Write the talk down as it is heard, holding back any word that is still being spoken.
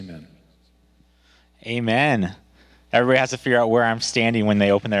Amen. Everybody has to figure out where I'm standing when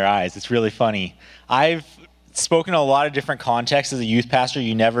they open their eyes. It's really funny. I've spoken in a lot of different contexts as a youth pastor.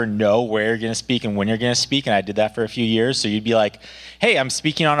 You never know where you're going to speak and when you're going to speak, and I did that for a few years. So you'd be like, hey, I'm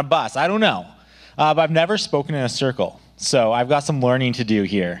speaking on a bus. I don't know. But I've never spoken in a circle. So I've got some learning to do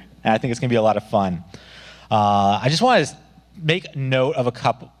here, and I think it's going to be a lot of fun. I just want to make note of a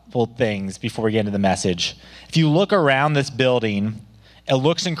couple things before we get into the message. If you look around this building, it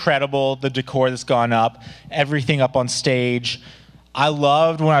looks incredible, the decor that's gone up, everything up on stage. I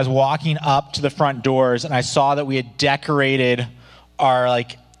loved when I was walking up to the front doors and I saw that we had decorated our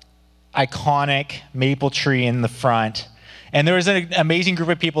iconic maple tree in the front. And there was an amazing group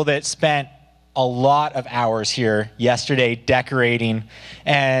of people that spent a lot of hours here yesterday decorating.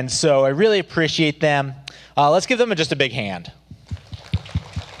 And so I really appreciate them. Let's give them just a big hand.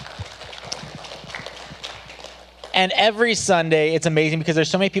 And every Sunday, it's amazing because there's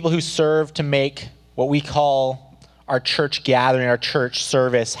so many people who serve to make what we call our church gathering, our church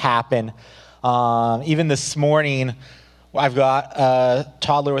service happen. Even this morning, I've got a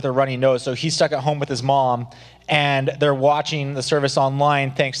toddler with a runny nose, so he's stuck at home with his mom, and they're watching the service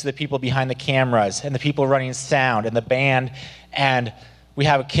online thanks to the people behind the cameras and the people running sound and the band. And we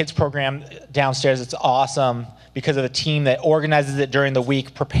have a kids program downstairs. It's awesome because of the team that organizes it during the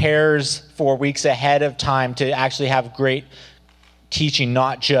week, prepares for weeks ahead of time to actually have great teaching,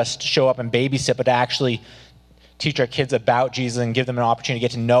 not just show up and babysit, but to actually teach our kids about Jesus and give them an opportunity to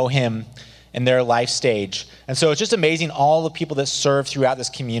get to know him in their life stage. And so it's just amazing, all the people that serve throughout this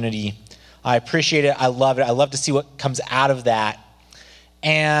community. I appreciate it. I love it. I love to see what comes out of that.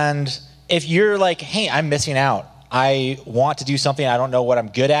 And if you're like, hey, I'm missing out, I want to do something, I don't know what I'm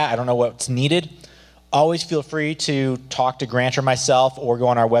good at, I don't know what's needed, always feel free to talk to Grant or myself or go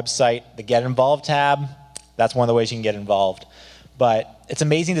on our website, the Get Involved tab. That's one of the ways you can get involved. But it's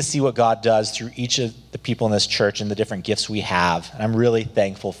amazing to see what God does through each of the people in this church and the different gifts we have. And I'm really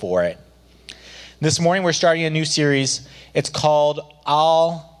thankful for it. This morning we're starting a new series. It's called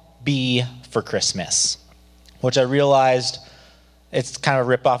I'll Be for Christmas, which I realized it's kind of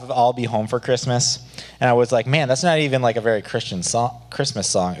a ripoff of I'll Be Home for Christmas. And I was like, man, that's not even like a very Christian Christmas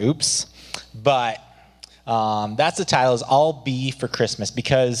song. Oops. But that's the title, is I'll Be for Christmas,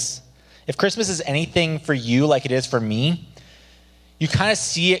 because if Christmas is anything for you like it is for me, you kind of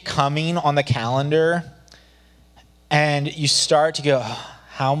see it coming on the calendar and you start to go,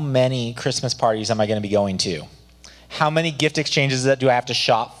 how many Christmas parties am I going to be going to? How many gift exchanges do I have to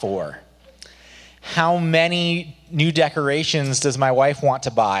shop for? How many new decorations does my wife want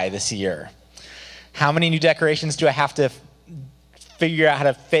to buy this year? How many new decorations do I have to figure out how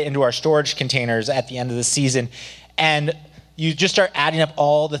to fit into our storage containers at the end of the season? And you just start adding up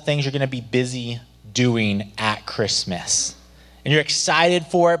all the things you're going to be busy doing at Christmas. And you're excited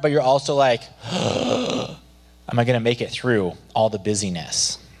for it, but you're also like, am I going to make it through all the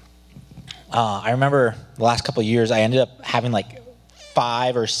busyness? I remember the last couple of years, I ended up having like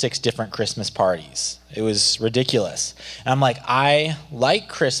 5 or 6 different Christmas parties. It was ridiculous. And I'm like, I like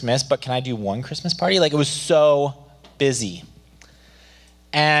Christmas, but can I do one Christmas party? Like, it was so busy.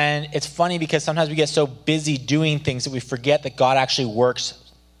 And it's funny because sometimes we get so busy doing things that we forget that God actually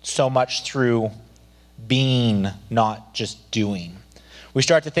works so much through being, not just doing. We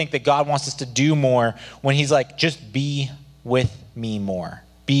start to think that God wants us to do more when he's like, just be with me more.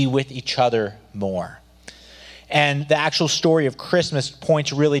 Be with each other more. And the actual story of Christmas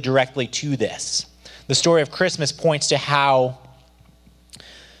points really directly to this. The story of Christmas points to how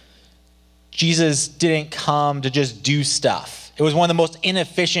Jesus didn't come to just do stuff. It was one of the most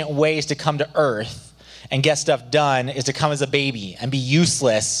inefficient ways to come to earth and get stuff done is to come as a baby and be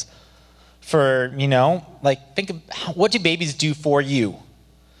useless for, think of what do babies do for you?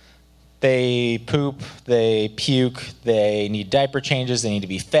 They poop, they puke, they need diaper changes, they need to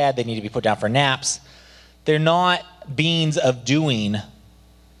be fed, they need to be put down for naps. They're not beings of doing,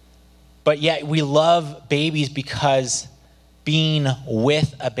 but yet we love babies because being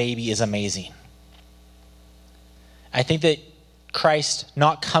with a baby is amazing. I think that Christ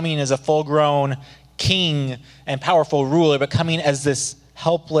not coming as a full-grown king and powerful ruler, but coming as this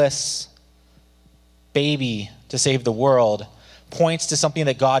helpless baby to save the world points to something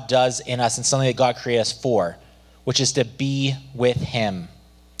that God does in us and something that God created us for, which is to be with him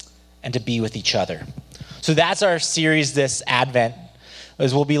and to be with each other. So that's our series this Advent,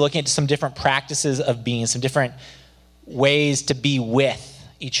 as we'll be looking at some different practices of being, some different ways to be with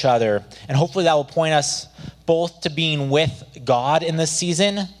each other. And hopefully that will point us both to being with God in this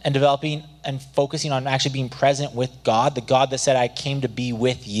season and developing and focusing on actually being present with God, the God that said, I came to be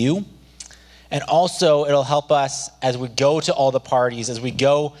with you. And also it'll help us as we go to all the parties, as we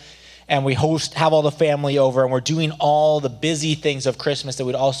go and we have all the family over, and we're doing all the busy things of Christmas, that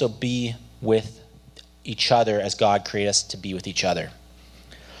we'd also be with each other as God created us to be with each other.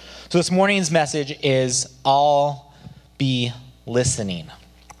 So this morning's message is, I'll be listening.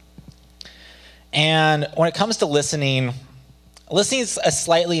 And when it comes to listening is a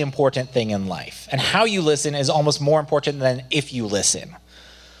slightly important thing in life. And how you listen is almost more important than if you listen.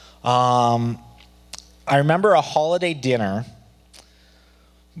 I remember a holiday dinner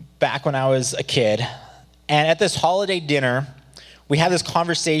back when I was a kid. And at this holiday dinner, we had this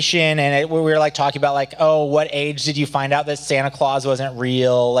conversation, and we were like talking about like, oh, what age did you find out that Santa Claus wasn't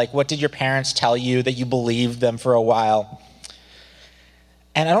real? Like, what did your parents tell you that you believed them for a while?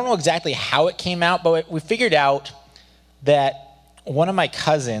 And I don't know exactly how it came out, but we figured out that one of my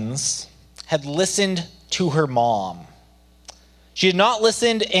cousins had listened to her mom. She had not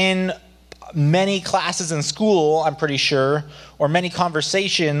listened in many classes in school, I'm pretty sure, or many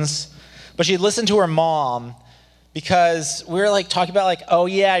conversations, but she had listened to her mom. Because we were like talking about like, oh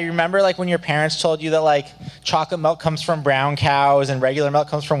yeah, you remember like when your parents told you that like chocolate milk comes from brown cows and regular milk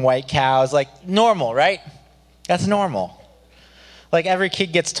comes from white cows? Like, normal, right? That's normal. Like every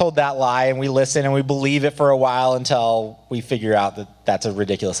kid gets told that lie, and we listen and we believe it for a while until we figure out that that's a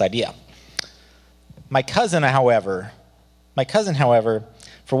ridiculous idea. My cousin, however,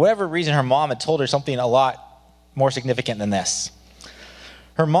 for whatever reason, her mom had told her something a lot more significant than this.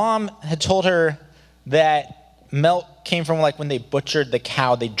 Her mom had told her that milk came from like when they butchered the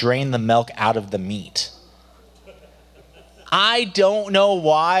cow, they drained the milk out of the meat. I don't know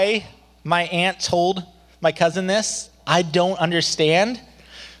why my aunt told my cousin this. I don't understand.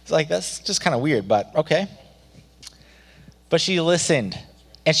 It's like, that's just kind of weird, but okay. But she listened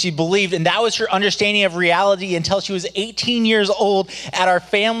and she believed, and that was her understanding of reality until she was 18 years old at our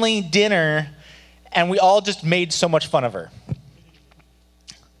family dinner, and we all just made so much fun of her.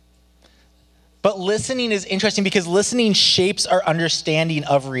 But listening is interesting because listening shapes our understanding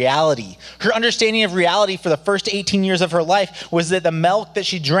of reality. Her understanding of reality for the first 18 years of her life was that the milk that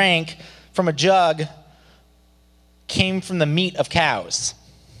she drank from a jug came from the meat of cows.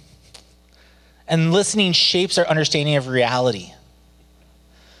 And listening shapes our understanding of reality.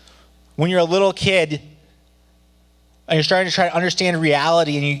 When you're a little kid and you're starting to try to understand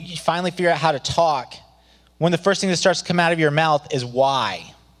reality and you finally figure out how to talk, one of the first things that starts to come out of your mouth is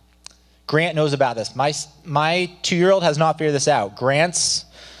why. Grant knows about this. My 2-year-old has not figured this out. Grant's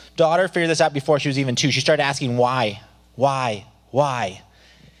daughter figured this out before she was even 2. She started asking why.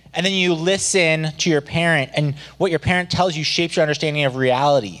 And then you listen to your parent, and what your parent tells you shapes your understanding of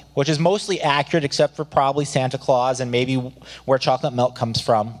reality, which is mostly accurate except for probably Santa Claus and maybe where chocolate milk comes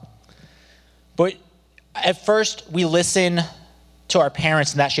from. But at first, we listen to our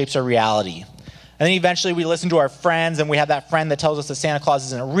parents, and that shapes our reality. And then eventually we listen to our friends, and we have that friend that tells us that Santa Claus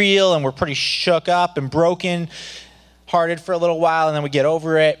isn't real, and we're pretty shook up and broken hearted for a little while, and then we get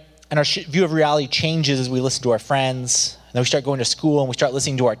over it. And our view of reality changes as we listen to our friends. And then we start going to school, and we start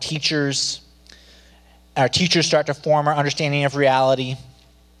listening to our teachers. Our teachers start to form our understanding of reality.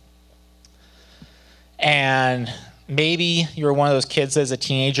 And maybe you were one of those kids as a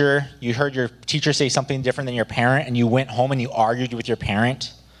teenager, you heard your teacher say something different than your parent, and you went home and you argued with your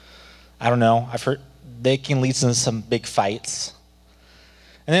parent. I don't know. I've heard they can lead to some big fights.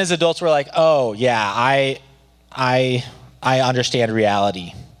 And then as adults, we're like, oh, yeah, I understand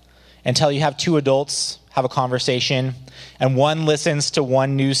reality. Until you have 2 adults have a conversation, and one listens to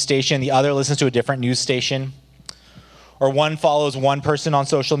one news station, the other listens to a different news station. Or one follows one person on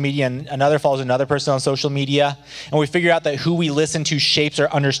social media, and another follows another person on social media. And we figure out that who we listen to shapes our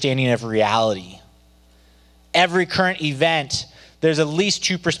understanding of reality. Every current event, there's at least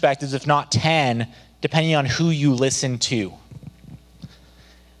 2 perspectives, if not 10, depending on who you listen to.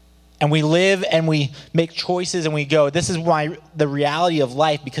 And we live and we make choices and we go, this is the reality of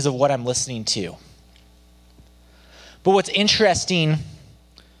life because of what I'm listening to. But what's interesting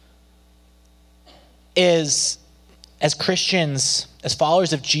is, as Christians, as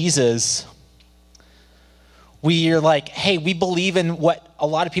followers of Jesus, we are like, hey, we believe in what a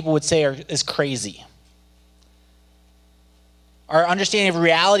lot of people would say is crazy. Our understanding of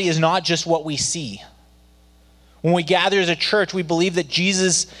reality is not just what we see. When we gather as a church, we believe that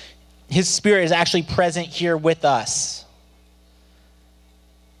Jesus, his Spirit, is actually present here with us.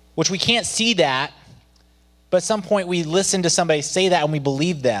 Which we can't see that, but at some point we listen to somebody say that and we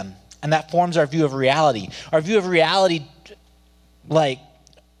believe them. And that forms our view of reality. Our view of reality,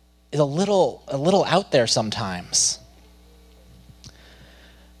 is a little out there sometimes.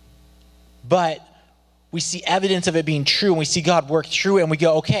 But we see evidence of it being true, and we see God work through it, and we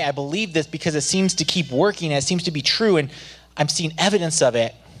go, okay, I believe this because it seems to keep working, and it seems to be true, and I'm seeing evidence of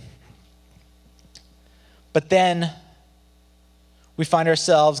it. But then we find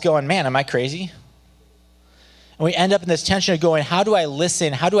ourselves going, man, am I crazy? And we end up in this tension of going, how do I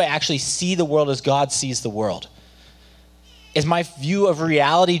listen? How do I actually see the world as God sees the world? Is my view of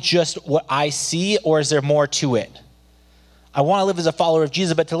reality just what I see, or is there more to it? I want to live as a follower of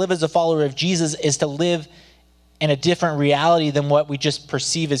Jesus, but to live as a follower of Jesus is to live in a different reality than what we just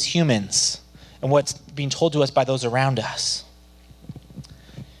perceive as humans and what's being told to us by those around us.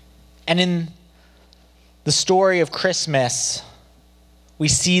 And in the story of Christmas, we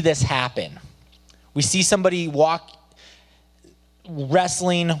see this happen. We see somebody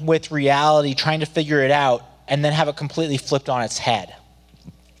wrestling with reality, trying to figure it out, and then have it completely flipped on its head.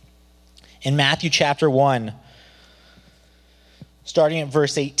 In Matthew chapter 1, starting at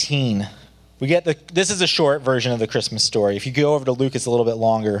verse 18, this is a short version of the Christmas story. If you go over to Luke, it's a little bit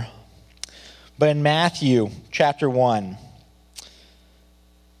longer. But in Matthew chapter 1,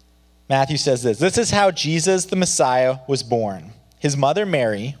 Matthew says this: "This is how Jesus the Messiah was born. His mother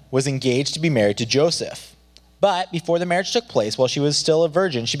Mary was engaged to be married to Joseph. But before the marriage took place, while she was still a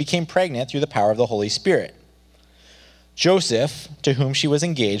virgin, she became pregnant through the power of the Holy Spirit. Joseph, to whom she was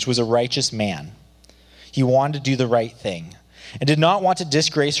engaged, was a righteous man. He wanted to do the right thing and did not want to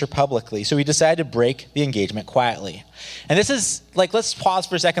disgrace her publicly, so he decided to break the engagement quietly." And this is, let's pause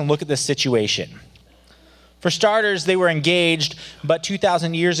for a second and look at this situation. For starters, they were engaged, but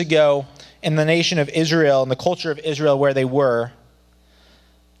 2,000 years ago in the nation of Israel and the culture of Israel where they were,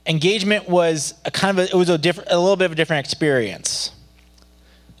 engagement was a little bit of a different experience.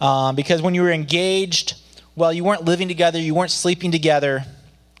 Because when you were engaged, well, you weren't living together, you weren't sleeping together,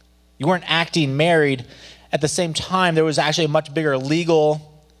 you weren't acting married. At the same time, there was actually a much bigger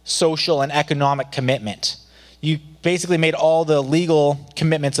legal, social, and economic commitment. You basically made all the legal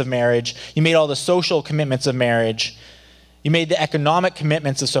commitments of marriage. You made all the social commitments of marriage. You made the economic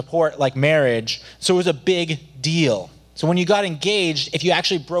commitments of support like marriage. So it was a big deal. So when you got engaged, if you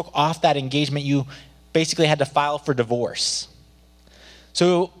actually broke off that engagement, you basically had to file for divorce.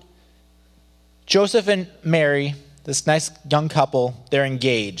 So Joseph and Mary, this nice young couple, they're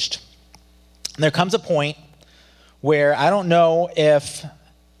engaged. And there comes a point where I don't know if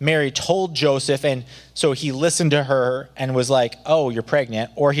Mary told Joseph, and so he listened to her and was like, "Oh, you're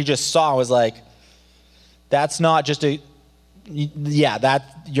pregnant," or he just saw, was like, "That's not just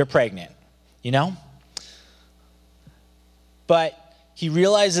you're pregnant," you know? But he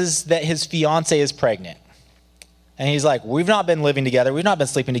realizes that his fiance is pregnant. And he's like, "We've not been living together. We've not been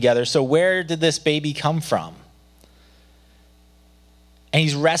sleeping together. So where did this baby come from?" And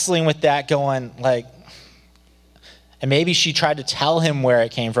he's wrestling with that, going like, and maybe she tried to tell him where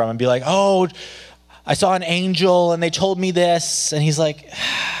it came from and be like, "Oh, I saw an angel and they told me this." And he's like,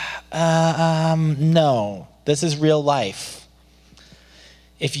 no, this is real life.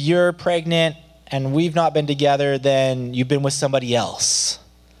 If you're pregnant and we've not been together, then you've been with somebody else.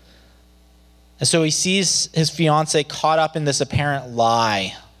 And so he sees his fiance caught up in this apparent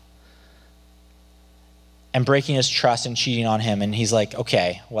lie and breaking his trust and cheating on him. And he's like,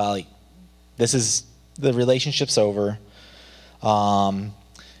 okay, well, the relationship's over. And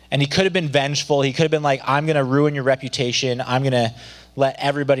he could have been vengeful. He could have been like, "I'm going to ruin your reputation. I'm going to let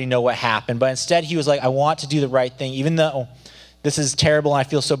everybody know what happened." But instead he was like, "I want to do the right thing. Even though this is terrible and I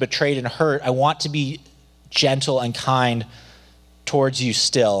feel so betrayed and hurt, I want to be gentle and kind towards you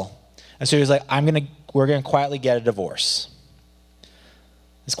still." And so he was like, we're going to quietly get a divorce.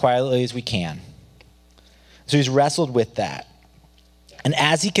 As quietly as we can. So he's wrestled with that. And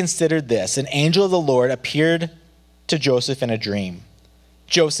as he considered this, an angel of the Lord appeared to Joseph in a dream.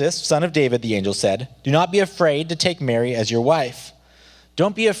 "Joseph, son of David," the angel said, "do not be afraid to take Mary as your wife.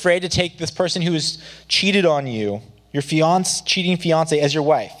 Don't be afraid to take this person who has cheated on you, your cheating fiance, as your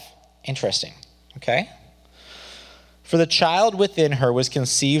wife." Interesting. Okay? "For the child within her was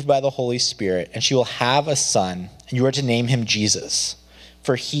conceived by the Holy Spirit, and she will have a son, and you are to name him Jesus,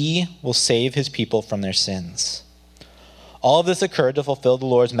 for he will save his people from their sins." All of this occurred to fulfill the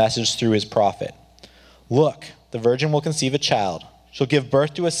Lord's message through his prophet. "Look, the virgin will conceive a child. She'll give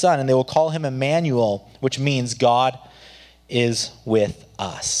birth to a son, and they will call him Emmanuel," which means God is with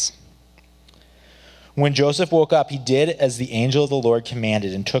us. When Joseph woke up, he did as the angel of the Lord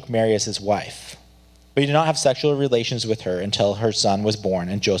commanded and took Mary as his wife. But he did not have sexual relations with her until her son was born,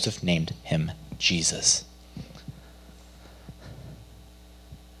 and Joseph named him Jesus.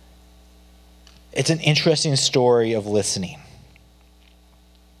 It's an interesting story of listening.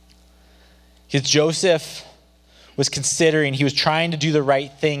 Because Joseph was considering, he was trying to do the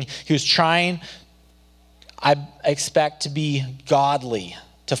right thing. He was trying, I expect, to be godly,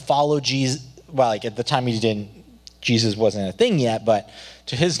 to follow Jesus. Well, at the time he didn't Jesus wasn't a thing yet, but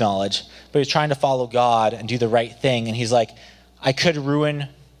to his knowledge. But he was trying to follow God and do the right thing. And he's like, I could ruin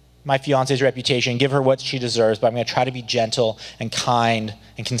my fiance's reputation, give her what she deserves, but I'm going to try to be gentle and kind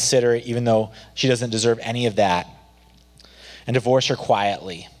and considerate, even though she doesn't deserve any of that, and divorce her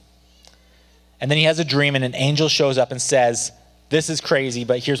quietly. And then he has a dream, and an angel shows up and says, this is crazy,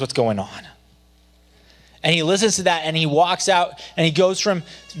 but here's what's going on. And he listens to that, and he walks out, and he goes from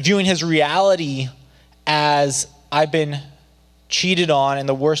viewing his reality as I've been cheated on in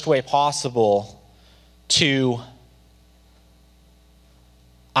the worst way possible to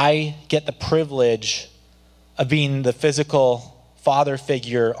I get the privilege of being the physical father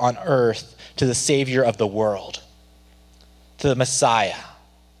figure on earth to the Savior of the world, to the Messiah.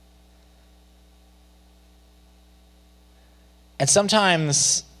 And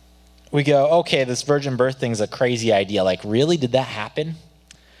sometimes we go, okay, this virgin birth thing's a crazy idea. Like, really? Did that happen?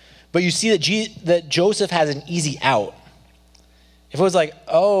 But you see that Joseph has an easy out. If it was like,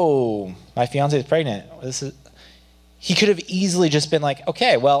 oh, my fiance is pregnant, he could have easily just been like,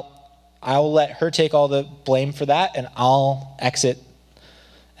 okay, well, I'll let her take all the blame for that, and I'll exit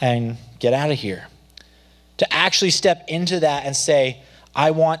and get out of here. To actually step into that and say,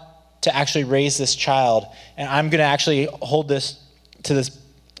 I want to actually raise this child, and I'm going to actually hold this to this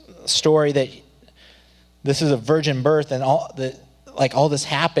story that this is a virgin birth and all this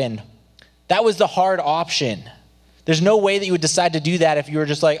happened. That was the hard option. There's no way that you would decide to do that if you were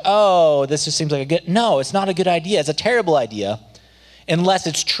just like, oh, this just seems like a good... No, it's not a good idea. It's a terrible idea unless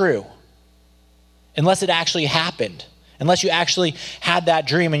it's true. Unless it actually happened. Unless you actually had that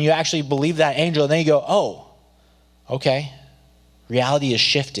dream and you actually believe that angel, and then you go, oh, okay, reality has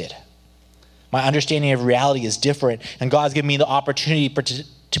shifted. My understanding of reality is different, and God's given me the opportunity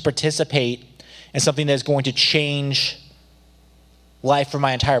to participate in something that's going to change life for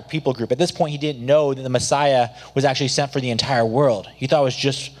my entire people group. At this point, he didn't know that the Messiah was actually sent for the entire world. He thought it was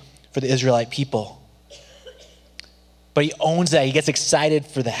just for the Israelite people. But he owns that. He gets excited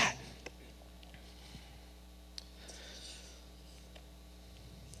for that.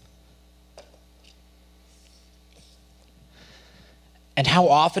 And how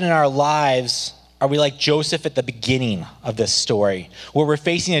often in our lives are we like Joseph at the beginning of this story, where we're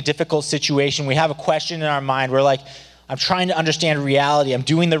facing a difficult situation, we have a question in our mind, we're like, I'm trying to understand reality, I'm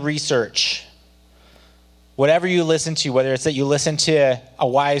doing the research. Whatever you listen to, whether it's that you listen to a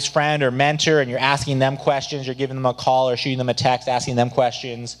wise friend or mentor and you're asking them questions, you're giving them a call or shooting them a text, asking them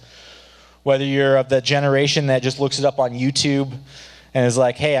questions, whether you're of the generation that just looks it up on YouTube and is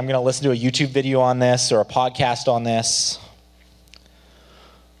like, hey, I'm going to listen to a YouTube video on this or a podcast on this.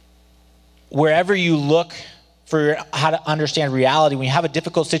 Wherever you look for how to understand reality, when you have a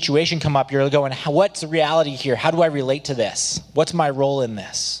difficult situation come up, you're going, what's the reality here? How do I relate to this? What's my role in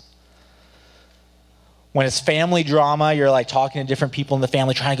this? When it's family drama, you're like talking to different people in the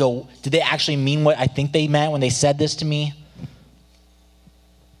family, trying to go, did they actually mean what I think they meant when they said this to me?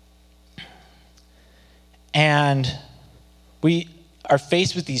 And we are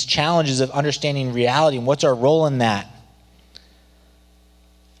faced with these challenges of understanding reality and what's our role in that.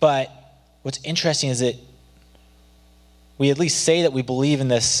 But what's interesting is that we at least say that we believe in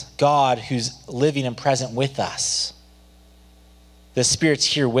this God who's living and present with us. The Spirit's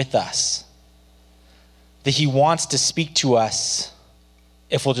here with us. That he wants to speak to us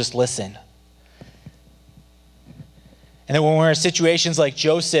if we'll just listen. And then when we're in situations like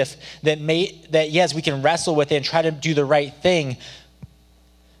Joseph, that yes, we can wrestle with it and try to do the right thing.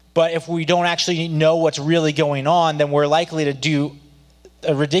 But if we don't actually know what's really going on, then we're likely to do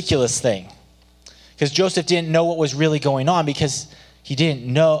a ridiculous thing. Because Joseph didn't know what was really going on because he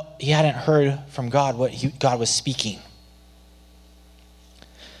hadn't heard from God what God was speaking.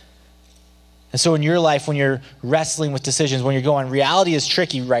 And so in your life, when you're wrestling with decisions, when you're going, reality is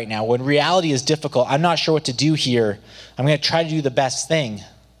tricky right now, when reality is difficult, I'm not sure what to do here, I'm going to try to do the best thing.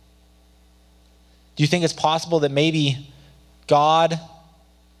 Do you think it's possible that maybe God,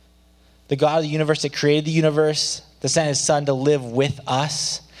 the God of the universe that created the universe, that sent his son to live with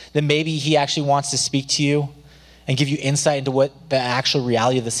us, then maybe he actually wants to speak to you and give you insight into what the actual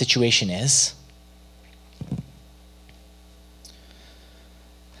reality of the situation is?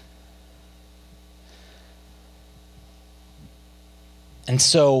 And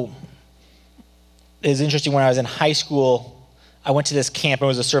so it was interesting, when I was in high school, I went to this camp. It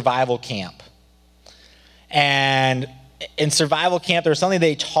was a survival camp. And in survival camp, there was something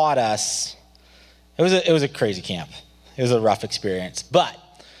they taught us. It was a crazy camp. It was a rough experience. But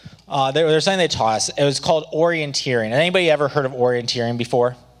there was something they taught us. It was called orienteering. Anybody ever heard of orienteering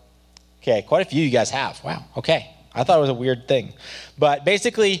before? Okay, quite a few of you guys have. Wow, okay. I thought it was a weird thing. But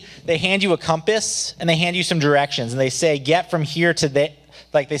basically, they hand you a compass and they hand you some directions. And they say, get from here to the,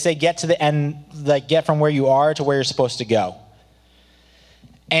 like they say, get to the end, like get from where you are to where you're supposed to go.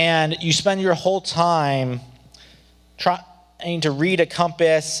 And you spend your whole time trying to read a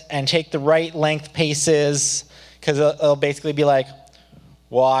compass and take the right length paces, because it'll basically be like,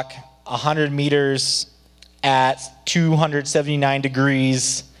 walk 100 meters at 279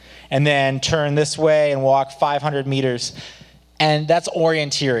 degrees, and then turn this way and walk 500 meters. And that's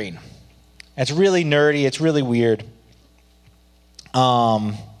orienteering. It's really nerdy. It's really weird.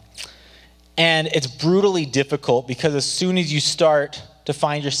 And it's brutally difficult, because as soon as you start to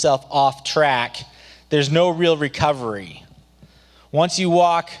find yourself off track, there's no real recovery. Once you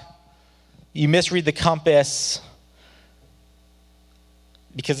walk, you misread the compass,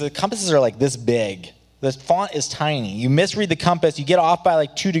 because the compasses are like this big. The font is tiny. You misread the compass, you get off by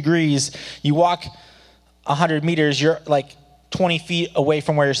like 2 degrees, you walk 100 meters, you're like 20 feet away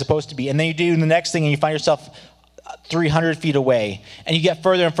from where you're supposed to be. And then you do the next thing and you find yourself 300 feet away. And you get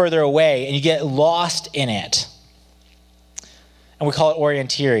further and further away and you get lost in it. And we call it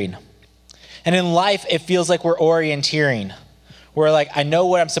orienteering. And in life, it feels like we're orienteering. We're like, I know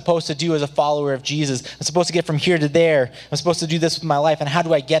what I'm supposed to do as a follower of Jesus. I'm supposed to get from here to there. I'm supposed to do this with my life. And how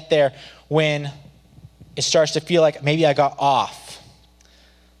do I get there when it starts to feel like maybe I got off?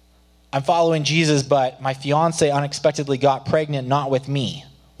 I'm following Jesus, but my fiance unexpectedly got pregnant, not with me.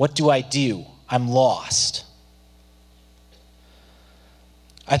 What do I do? I'm lost.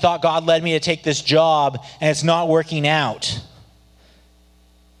 I thought God led me to take this job, and it's not working out.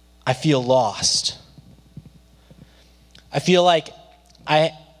 I feel lost. I feel like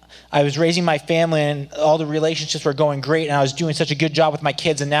I was raising my family and all the relationships were going great, and I was doing such a good job with my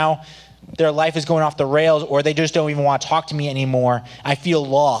kids, and now their life is going off the rails, or they just don't even want to talk to me anymore. I feel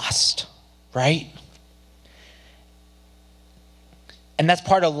lost, right? And that's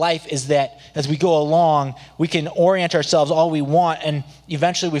part of life, is that as we go along, we can orient ourselves all we want, and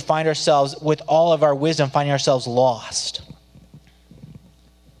eventually we find ourselves, with all of our wisdom, finding ourselves lost.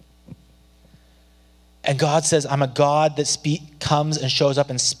 And God says, I'm a God that comes and shows up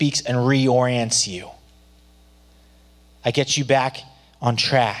and speaks and reorients you. I get you back on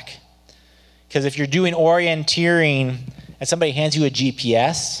track. Because if you're doing orienteering and somebody hands you a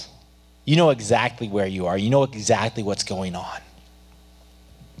GPS, you know exactly where you are. You know exactly what's going on.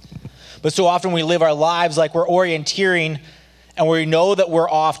 But so often we live our lives like we're orienteering, and we know that we're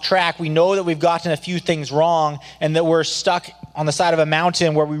off track. We know that we've gotten a few things wrong, and that we're stuck on the side of a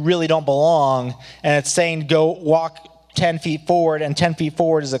mountain where we really don't belong. And it's saying, go walk 10 feet forward, and 10 feet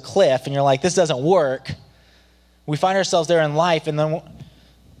forward is a cliff. And you're like, this doesn't work. We find ourselves there in life, and then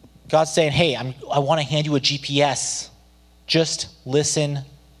God's saying, hey, I want to hand you a GPS. Just listen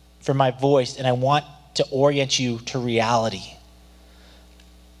for my voice, and I want to orient you to reality.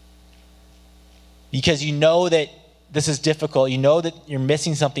 Because you know that this is difficult. You know that you're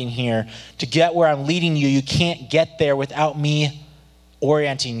missing something here. To get where I'm leading you, you can't get there without me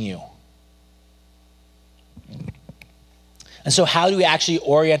orienting you. And so how do we actually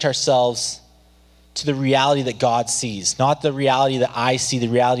orient ourselves to the reality that God sees? Not the reality that I see, the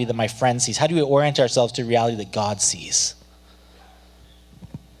reality that my friend sees. How do we orient ourselves to the reality that God sees?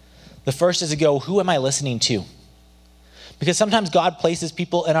 The first is to go, who am I listening to? Because sometimes God places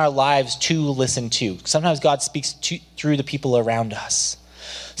people in our lives to listen to. Sometimes God speaks through the people around us.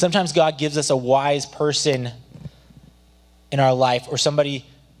 Sometimes God gives us a wise person in our life, or somebody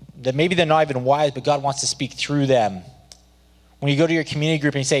that maybe they're not even wise, but God wants to speak through them. When you go to your community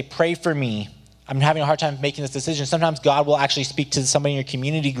group and you say, pray for me, I'm having a hard time making this decision. Sometimes God will actually speak to somebody in your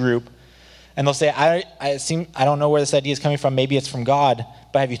community group, and they'll say, I don't know where this idea is coming from. Maybe it's from God,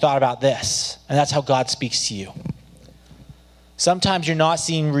 but have you thought about this? And that's how God speaks to you. Sometimes you're not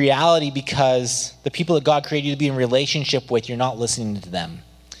seeing reality because the people that God created you to be in relationship with, you're not listening to them.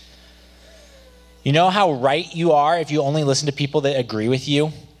 You know how right you are if you only listen to people that agree with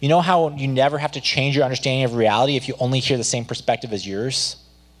you? You know how you never have to change your understanding of reality if you only hear the same perspective as yours?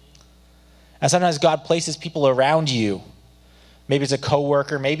 And sometimes God places people around you. Maybe it's a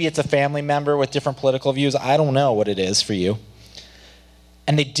coworker, maybe it's a family member with different political views. I don't know what it is for you.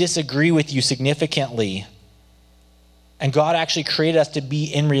 And they disagree with you significantly. And God actually created us to be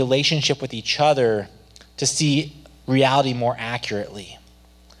in relationship with each other to see reality more accurately.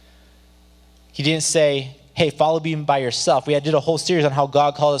 He didn't say, hey, follow me by yourself. We did a whole series on how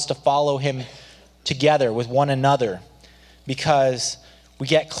God called us to follow him together with one another, because we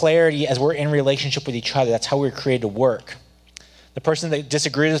get clarity as we're in relationship with each other. That's how we're created to work. The person that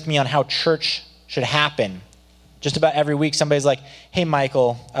disagrees with me on how church should happen, just about every week somebody's like, hey,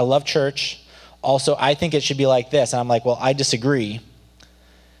 Michael, I love church. also, I think it should be like this. And I'm like, well, I disagree.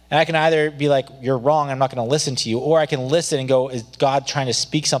 And I can either be like, you're wrong, I'm not going to listen to you. Or I can listen and go, is God trying to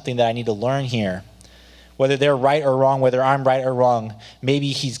speak something that I need to learn here? Whether they're right or wrong, whether I'm right or wrong, maybe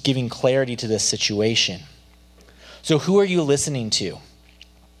he's giving clarity to this situation. So who are you listening to?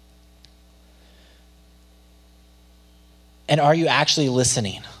 And are you actually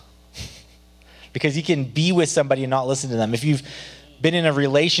listening? Because you can be with somebody and not listen to them. If you've been in a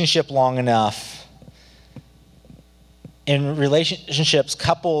relationship long enough, in relationships,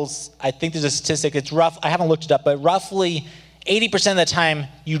 couples, I think there's a statistic, it's rough, I haven't looked it up, but roughly 80% of the time,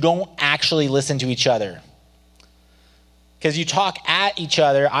 you don't actually listen to each other. Because you talk at each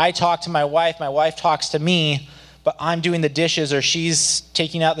other. I talk to my wife talks to me, but I'm doing the dishes or she's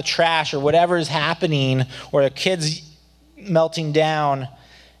taking out the trash or whatever is happening, or the kid's melting down,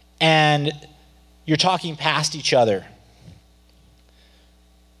 and you're talking past each other.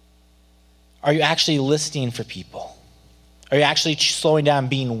 Are you actually listening for people? Are you actually slowing down and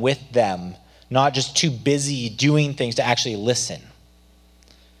being with them, not just too busy doing things to actually listen?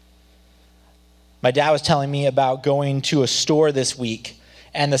 My dad was telling me about going to a store this week,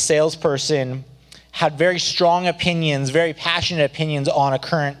 and the salesperson had very strong opinions, very passionate opinions on a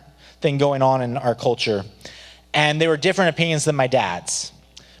current thing going on in our culture. And they were different opinions than my dad's.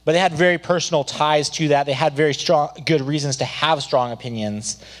 But they had very personal ties to that. They had very strong, good reasons to have strong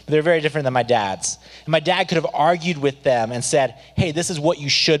opinions, but they're very different than my dad's. And my dad could have argued with them and said, hey, this is what you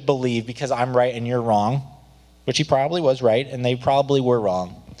should believe because I'm right and you're wrong, which he probably was right, and they probably were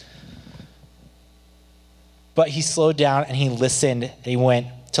wrong. But he slowed down and he listened, and he went,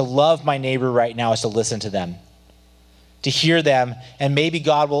 to love my neighbor right now is to listen to them, to hear them, and maybe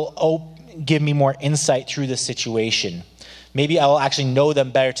God will give me more insight through this situation. Maybe I will actually know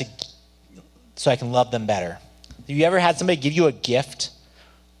them better so I can love them better. Have you ever had somebody give you a gift?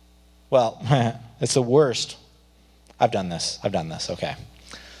 Well, it's the worst. I've done this, okay.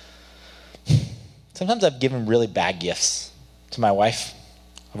 Sometimes I've given really bad gifts to my wife,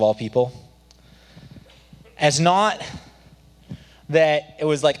 of all people. It's not that it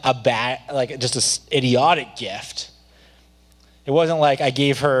was like a bad, like just an idiotic gift. It wasn't like I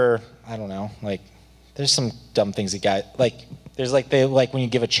gave her, I don't know, like there's some dumb things that got, like there's like when you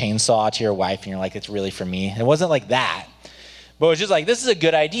give a chainsaw to your wife and you're like, it's really for me. It wasn't like that. But it was just like, this is a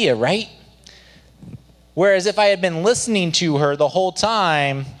good idea, right? Whereas if I had been listening to her the whole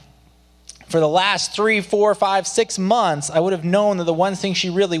time for the last 3, 4, 5, 6 months, I would have known that the one thing she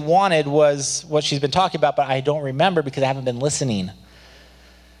really wanted was what she's been talking about, but I don't remember because I haven't been listening.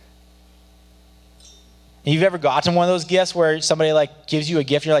 You've ever gotten one of those gifts where somebody like gives you a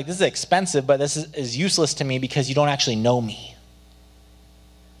gift, you're like, this is expensive, but this is useless to me because you don't actually know me.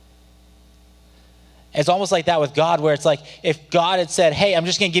 It's almost like that with God, where it's like, if God had said, hey, I'm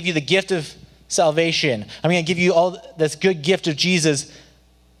just going to give you the gift of salvation. I'm going to give you all this good gift of Jesus,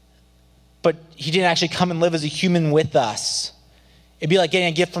 but he didn't actually come and live as a human with us. It'd be like getting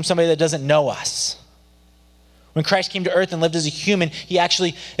a gift from somebody that doesn't know us. When Christ came to earth and lived as a human,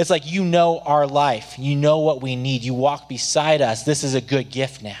 it's like, you know our life. You know what we need. You walk beside us. This is a good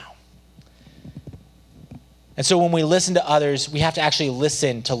gift now. And so when we listen to others, we have to actually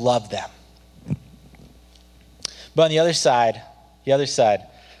listen to love them. But on the other side,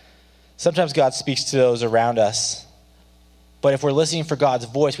 sometimes God speaks to those around us. But if we're listening for God's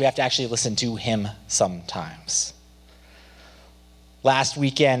voice, we have to actually listen to him sometimes. Last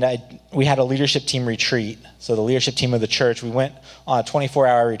weekend, we had a leadership team retreat. So the leadership team of the church, we went on a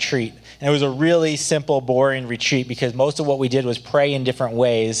 24-hour retreat. And it was a really simple, boring retreat because most of what we did was pray in different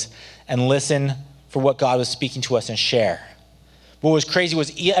ways and listen for what God was speaking to us and share. What was crazy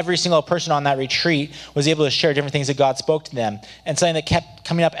was every single person on that retreat was able to share different things that God spoke to them. And something that kept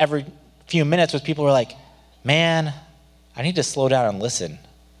coming up every few minutes was people were like, man, I need to slow down and listen.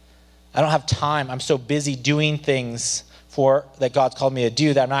 I don't have time. I'm so busy doing things that God's called me to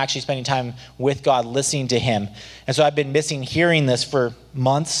do that I'm not actually spending time with God, listening to him. And so I've been missing hearing this for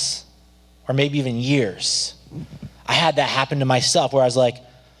months or maybe even years. I had that happen to myself where I was like,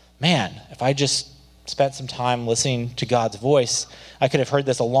 man, if I just spent some time listening to God's voice, I could have heard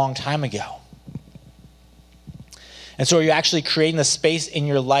this a long time ago. And so are you actually creating the space in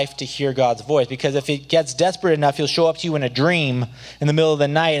your life to hear God's voice? Because if it gets desperate enough, he'll show up to you in a dream in the middle of the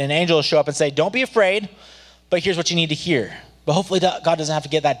night, and an angel will show up and say, don't be afraid, but here's what you need to hear. But hopefully God doesn't have to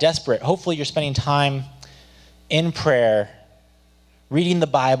get that desperate. Hopefully you're spending time in prayer, reading the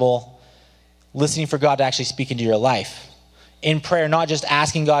Bible, listening for God to actually speak into your life. In prayer, not just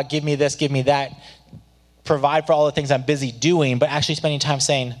asking God, give me this, give me that, provide for all the things I'm busy doing, but actually spending time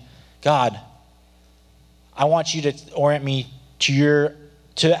saying, God, I want you to orient me to your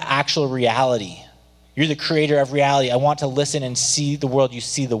to actual reality. You're the creator of reality. I want to listen and see the world you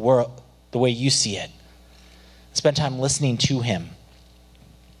see the world the way you see it. Spend time listening to him.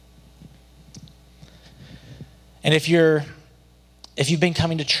 And if you've been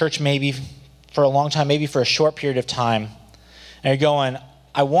coming to church maybe for a long time, maybe for a short period of time, and you're going,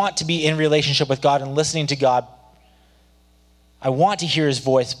 I want to be in relationship with God and listening to God. I want to hear his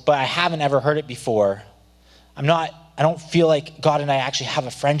voice, but I haven't ever heard it before. I don't feel like God and I actually have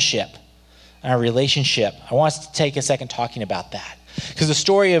a friendship and a relationship. I want us to take a second talking about that. Because the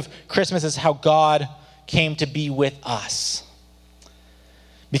story of Christmas is how God came to be with us.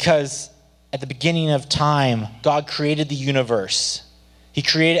 Because at the beginning of time, God created the universe. He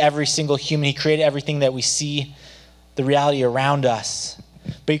created every single human. He created everything that we see, the reality around us.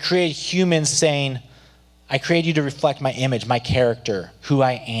 But he created humans saying, I created you to reflect my image, my character, who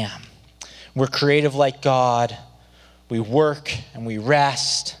I am. We're creative like God. We work and we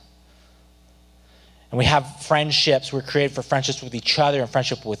rest. And we have friendships. We're created for friendships with each other and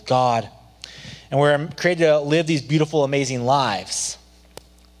friendship with God. And we're created to live these beautiful, amazing lives.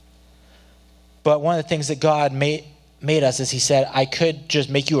 But one of the things that God made us is he said, I could just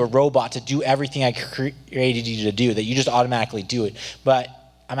make you a robot to do everything I created you to do, that you just automatically do it. But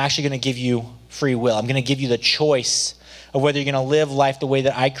I'm actually going to give you free will. I'm going to give you the choice of whether you're going to live life the way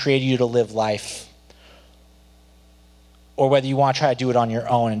that I created you to live life, or whether you want to try to do it on your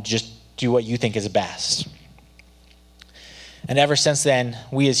own and just do what you think is best. And ever since then,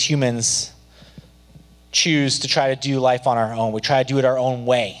 we as humans choose to try to do life on our own. We try to do it our own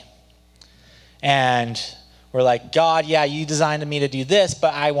way. And we're like, God, yeah, you designed me to do this,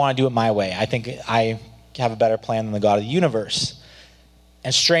 but I want to do it my way. I think I have a better plan than the God of the universe.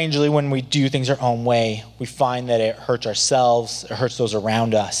 And strangely, when we do things our own way, we find that it hurts ourselves, it hurts those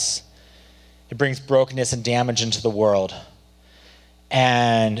around us. It brings brokenness and damage into the world.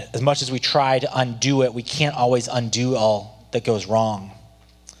 And as much as we try to undo it, we can't always undo all that goes wrong.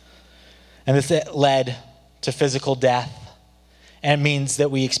 And this led to physical death. And it means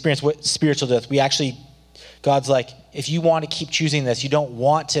that we experience spiritual death. God's like, if you want to keep choosing this, you don't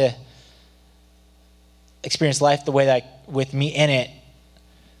want to experience life the way that with me in it,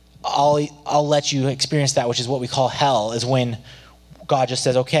 I'll let you experience that, which is what we call hell, is when God just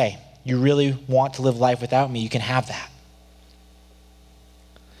says, okay, you really want to live life without me, you can have that.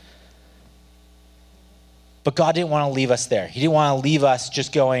 But God didn't want to leave us there. He didn't want to leave us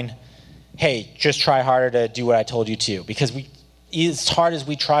just going, hey, just try harder to do what I told you to. Because as hard as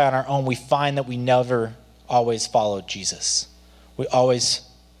we try on our own, we find that we never always follow Jesus. We always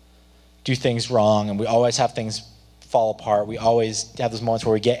do things wrong, and we always have things fall apart. We always have those moments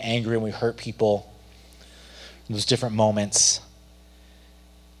where we get angry and we hurt people. Those different moments.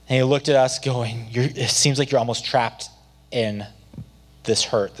 And he looked at us going, it seems like you're almost trapped in this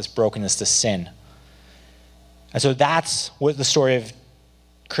hurt, this brokenness, this sin. And so that's what the story of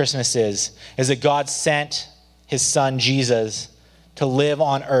Christmas is that God sent his son Jesus to live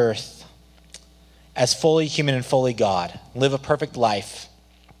on earth as fully human and fully God, live a perfect life,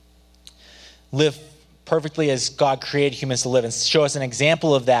 live perfectly as God created humans to live, and show us an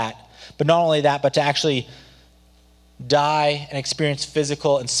example of that. But not only that, but to actually die and experience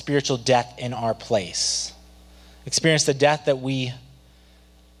physical and spiritual death in our place. Experience the death that we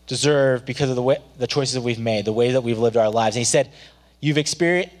deserve because of the choices that we've made, the way that we've lived our lives. And he said,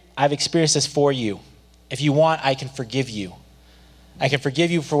 I've experienced this for you. If you want, I can forgive you. I can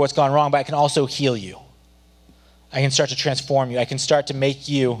forgive you for what's gone wrong, but I can also heal you. I can start to transform you. I can start to make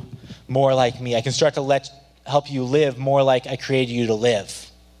you more like me. I can start to help you live more like I created you to live.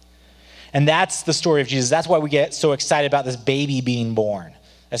 And that's the story of Jesus. That's why we get so excited about this baby being born.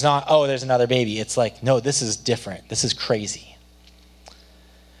 It's not, oh, there's another baby. It's like, no, this is different. This is crazy.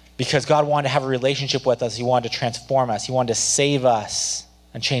 Because God wanted to have a relationship with us. He wanted to transform us. He wanted to save us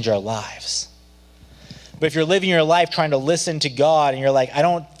and change our lives. But if you're living your life trying to listen to God and you're like, I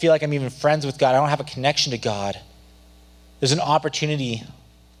don't feel like I'm even friends with God, I don't have a connection to God, there's an opportunity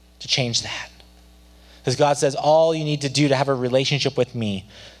to change that. Because God says all you need to do to have a relationship with me,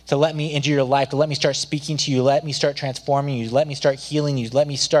 to let me into your life, to let me start speaking to you, let me start transforming you, let me start healing you, let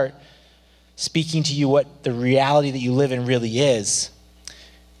me start speaking to you what the reality that you live in really is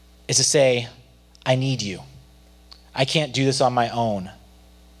to say, I need you. I can't do this on my own.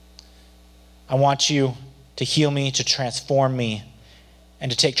 I want you to heal me, to transform me, and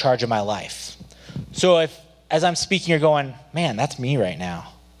to take charge of my life. So if, as I'm speaking, you're going, man, that's me right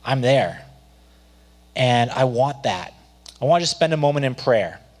now. I'm there. And I want that. I want you to spend a moment in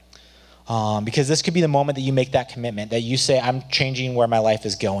prayer. Because this could be the moment that you make that commitment, that you say, I'm changing where my life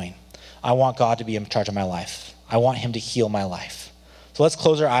is going. I want God to be in charge of my life. I want him to heal my life. So let's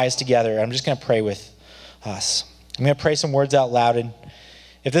close our eyes together. I'm just going to pray with us. I'm going to pray some words out loud. And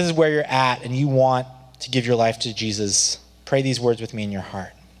if this is where you're at and you want to give your life to Jesus, pray these words with me in your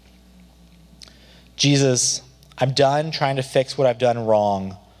heart. Jesus, I'm done trying to fix what I've done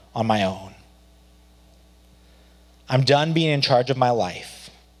wrong on my own. I'm done being in charge of my life.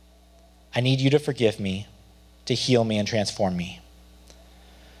 I need you to forgive me, to heal me and transform me.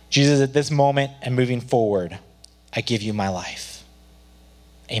 Jesus, at this moment and moving forward, I give you my life.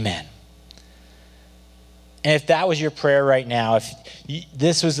 Amen. And if that was your prayer right now, if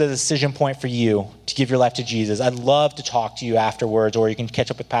this was the decision point for you to give your life to Jesus, I'd love to talk to you afterwards, or you can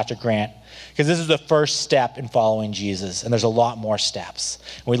catch up with Pastor Grant, because this is the first step in following Jesus, and there's a lot more steps.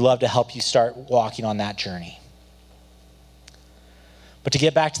 And we'd love to help you start walking on that journey. But to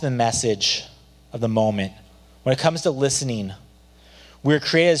get back to the message of the moment, when it comes to listening, we're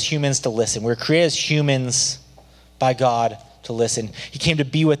created as humans to listen. We're created as humans by God to listen. He came to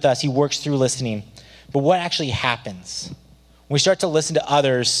be with us. He works through listening. But what actually happens? When we start to listen to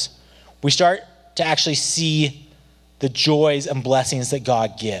others, we start to actually see the joys and blessings that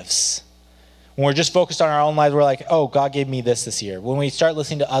God gives. When we're just focused on our own lives, we're like, oh, God gave me this year. When we start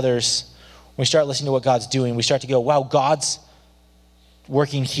listening to others, when we start listening to what God's doing, we start to go, wow, God's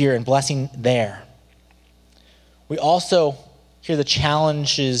working here and blessing there. We also hear the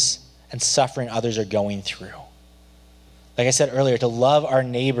challenges and suffering others are going through. Like I said earlier, to love our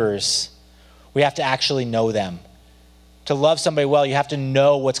neighbors, we have to actually know them. To love somebody well, you have to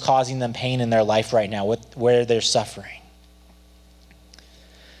know what's causing them pain in their life right now, where they're suffering.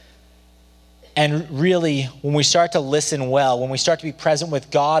 And really, when we start to listen well, when we start to be present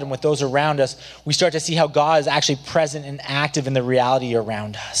with God and with those around us, we start to see how God is actually present and active in the reality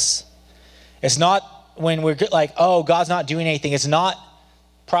around us. It's not when we're like, oh, God's not doing anything. It's not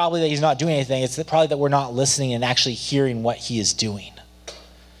probably that he's not doing anything. It's probably that we're not listening and actually hearing what he is doing.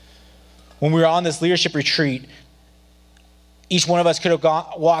 When we were on this leadership retreat, each one of us could have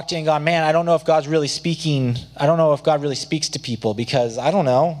walked in and gone, man, I don't know if God's really speaking. I don't know if God really speaks to people, because I don't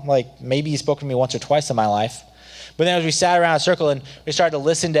know, like maybe he's spoken to me once or twice in my life. But then as we sat around a circle and we started to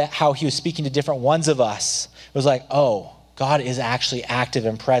listen to how he was speaking to different ones of us, it was like, oh, God is actually active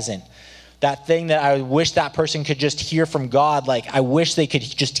and present. That thing that I wish that person could just hear from God, like I wish they could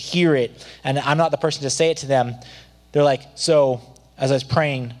just hear it, and I'm not the person to say it to them. They're like, so as I was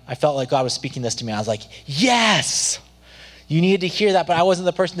praying, I felt like God was speaking this to me. I was like, yes! You needed to hear that, but I wasn't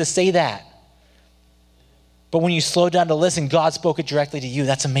the person to say that. But when you slow down to listen, God spoke it directly to you.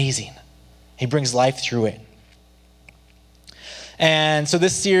 That's amazing. He brings life through it. And so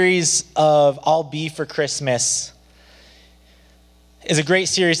this series of I'll Be for Christmas is a great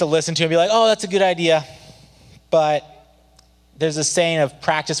series to listen to and be like, oh, that's a good idea. But there's a saying of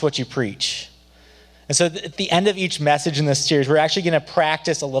practice what you preach. And so at the end of each message in this series, we're actually going to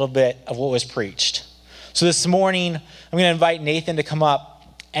practice a little bit of what was preached. So this morning, I'm going to invite Nathan to come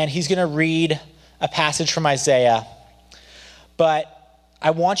up, and he's going to read a passage from Isaiah. But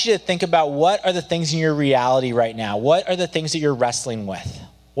I want you to think about, what are the things in your reality right now? What are the things that you're wrestling with?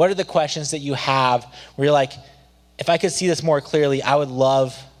 What are the questions that you have where you're like, if I could see this more clearly, I would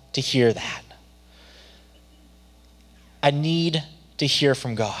love to hear that. I need to hear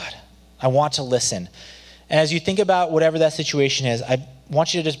from God. I want to listen. And as you think about whatever that situation is, I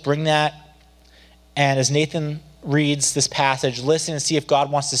want you to just bring that. And as Nathan reads this passage, listen and see if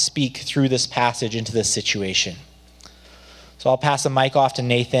God wants to speak through this passage into this situation. So I'll pass the mic off to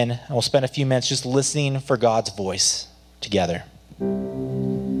Nathan, and we'll spend a few minutes just listening for God's voice together. So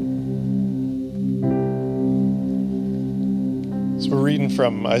we're reading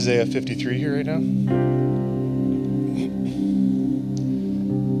from Isaiah 53 here right now.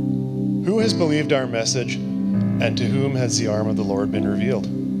 Who has believed our message, and to whom has the arm of the Lord been revealed?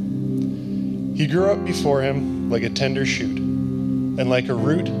 He grew up before him like a tender shoot, and like a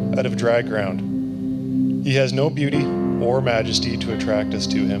root out of dry ground. He has no beauty or majesty to attract us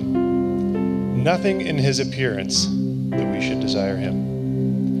to him. Nothing in his appearance that we should desire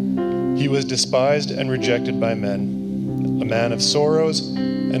him. He was despised and rejected by men, a man of sorrows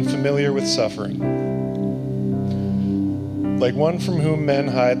and familiar with suffering. Like one from whom men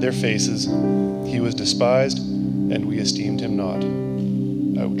hide their faces, he was despised, and we esteemed him not.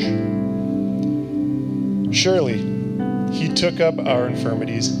 Ouch. Surely, he took up our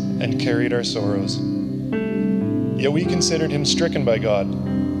infirmities and carried our sorrows. Yet we considered him stricken by God,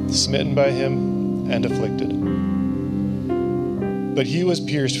 smitten by him, and afflicted. But he was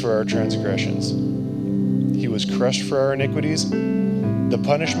pierced for our transgressions. He was crushed for our iniquities. The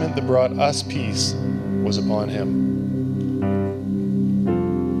punishment that brought us peace was upon him.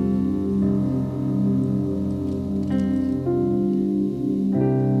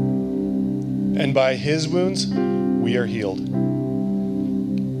 and by his wounds we are healed.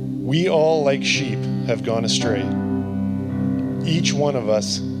 We all, like sheep, have gone astray. Each one of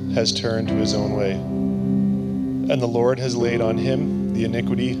us has turned to his own way, and the Lord has laid on him the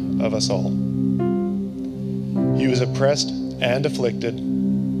iniquity of us all. He was oppressed and afflicted,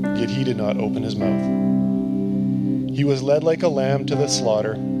 yet he did not open his mouth. He was led like a lamb to the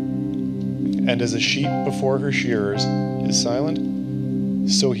slaughter, and as a sheep before her shearers is silent,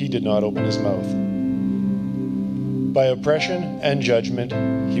 so he did not open his mouth. By oppression and judgment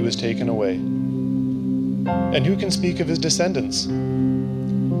he was taken away. And who can speak of his descendants?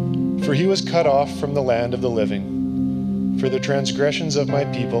 For he was cut off from the land of the living. For the transgressions of my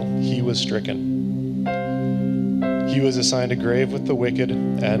people he was stricken. He was assigned a grave with the wicked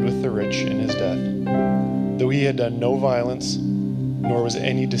and with the rich in his death, though he had done no violence, nor was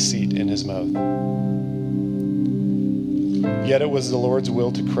any deceit in his mouth. Yet it was the Lord's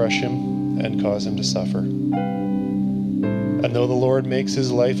will to crush him and cause him to suffer. And though the Lord makes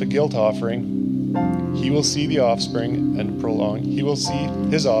his life a guilt offering, he will see his offspring and prolong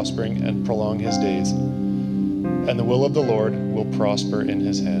his days, and the will of the Lord will prosper in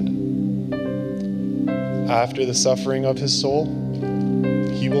his hand. After the suffering of his soul,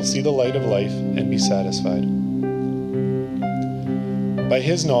 he will see the light of life and be satisfied. By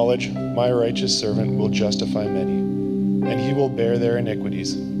his knowledge, my righteous servant will justify many, and he will bear their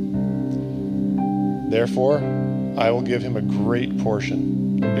iniquities. Therefore, I will give him a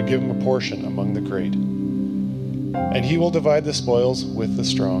portion among the great. And he will divide the spoils with the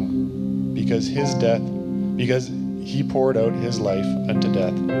strong, because he poured out his life unto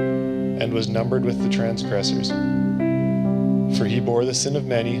death, and was numbered with the transgressors. For he bore the sin of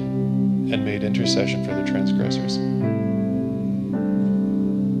many, and made intercession for the transgressors.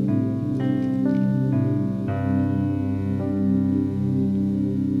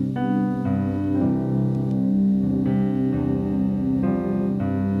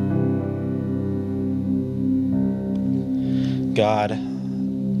 God,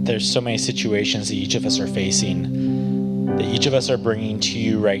 there's so many situations that each of us are facing, that each of us are bringing to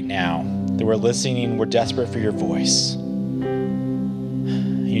you right now, that we're listening, we're desperate for your voice.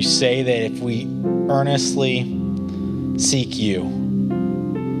 You say that if we earnestly seek you,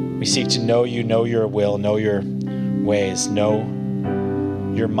 we seek to know you, know your will, know your ways, know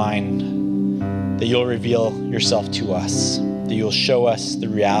your mind, that you'll reveal yourself to us, that you'll show us the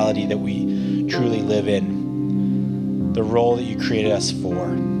reality that we truly live in, the role that you created us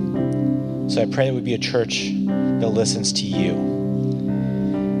for. So I pray that we be a church that listens to you,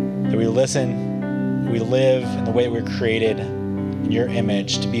 that we listen, we live in the way that we're created in your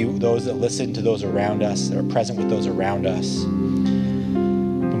image, to be those that listen to those around us, that are present with those around us.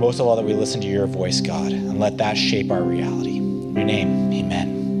 But most of all, that we listen to your voice, God, and let that shape our reality. In your name, amen.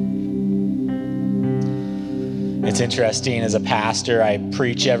 It's interesting, as a pastor, I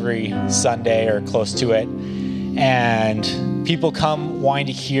preach every Sunday or close to it, and people come wanting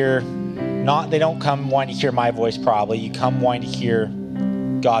to hear, they don't come wanting to hear my voice probably, you come wanting to hear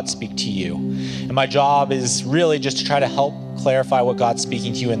God speak to you. And my job is really just to try to help clarify what God's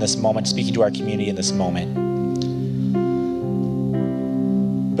speaking to you in this moment, speaking to our community in this moment.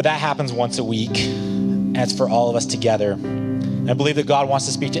 But that happens once a week, and it's for all of us together. And I believe that God wants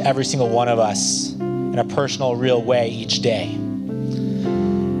to speak to every single one of us in a personal, real way each day.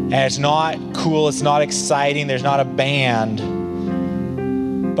 And it's not cool, it's not exciting, there's not a band.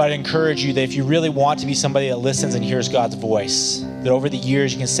 But I'd encourage you that if you really want to be somebody that listens and hears God's voice, that over the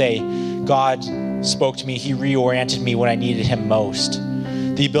years you can say, God spoke to me, he reoriented me when I needed him most.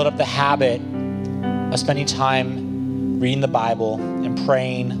 That you build up the habit of spending time reading the Bible and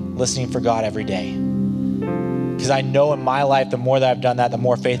praying, listening for God every day. Because I know in my life, the more that I've done that, the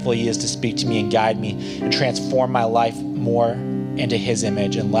more faithful he is to speak to me and guide me and transform my life more into his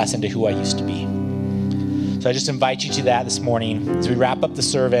image and less into who I used to be. So I just invite you to that this morning as we wrap up the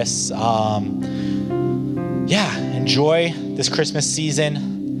service. Enjoy this Christmas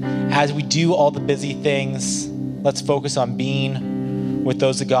season. As we do all the busy things, let's focus on being with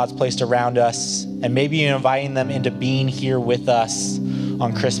those that God's placed around us, and maybe inviting them into being here with us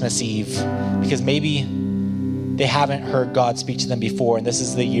on Christmas Eve, because maybe they haven't heard God speak to them before, and this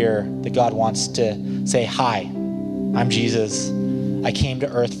is the year that God wants to say, hi, I'm Jesus. I came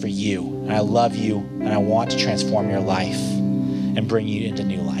to earth for you, and I love you, and I want to transform your life and bring you into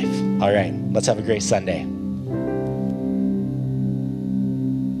new life. All right, let's have a great Sunday.